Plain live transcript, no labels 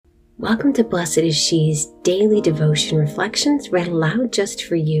Welcome to Blessed is She's daily devotion reflections read aloud just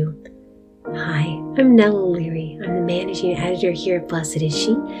for you. Hi, I'm Nella O'Leary. I'm the managing editor here at Blessed is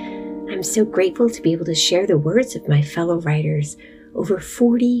She. I'm so grateful to be able to share the words of my fellow writers, over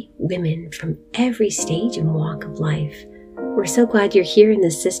 40 women from every stage and walk of life. We're so glad you're here in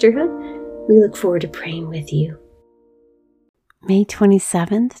this sisterhood. We look forward to praying with you. May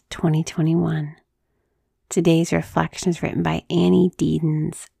 27th, 2021. Today's reflection is written by Annie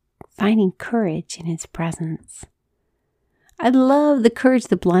Deedens, Finding Courage in His Presence. I love the courage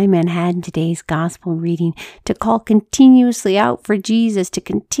the blind man had in today's gospel reading to call continuously out for Jesus, to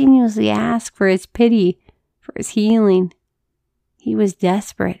continuously ask for His pity, for His healing. He was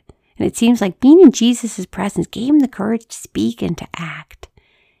desperate, and it seems like being in Jesus' presence gave him the courage to speak and to act.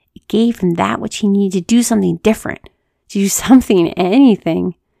 It gave him that which he needed to do something different, to do something,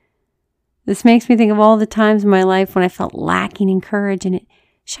 anything. This makes me think of all the times in my life when I felt lacking in courage, and it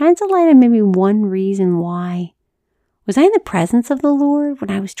shines a light on maybe one reason why. Was I in the presence of the Lord when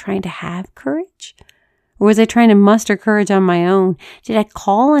I was trying to have courage? Or was I trying to muster courage on my own? Did I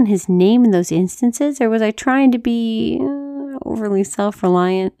call on His name in those instances? Or was I trying to be overly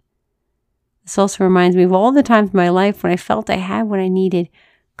self-reliant? This also reminds me of all the times in my life when I felt I had what I needed,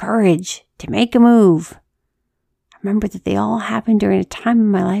 courage to make a move. I remember that they all happened during a time in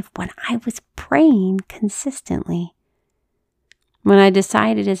my life when I was praying consistently. When I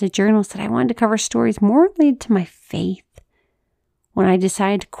decided as a journalist that I wanted to cover stories more related to my faith. When I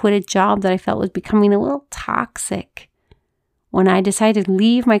decided to quit a job that I felt was becoming a little toxic. When I decided to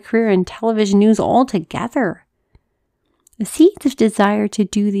leave my career in television news altogether. The seeds of desire to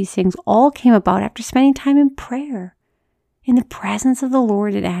do these things all came about after spending time in prayer, in the presence of the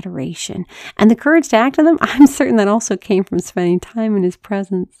Lord in adoration. And the courage to act on them, I'm certain that also came from spending time in His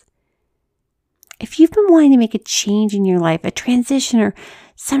presence. If you've been wanting to make a change in your life, a transition or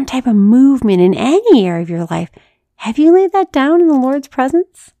some type of movement in any area of your life, have you laid that down in the Lord's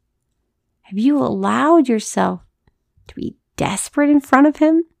presence? Have you allowed yourself to be desperate in front of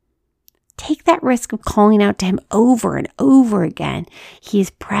Him? Take that risk of calling out to Him over and over again. He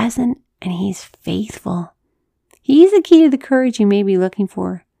is present and He's faithful. He's the key to the courage you may be looking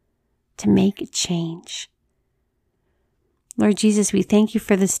for to make a change. Lord Jesus, we thank You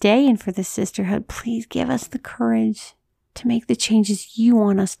for this day and for this sisterhood. Please give us the courage to make the changes You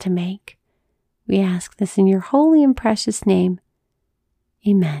want us to make. We ask this in Your holy and precious name.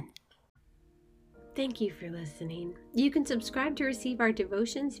 Amen. Thank you for listening. You can subscribe to receive our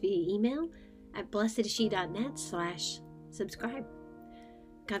devotions via email at blessedshe.net/subscribe.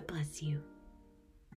 God bless you.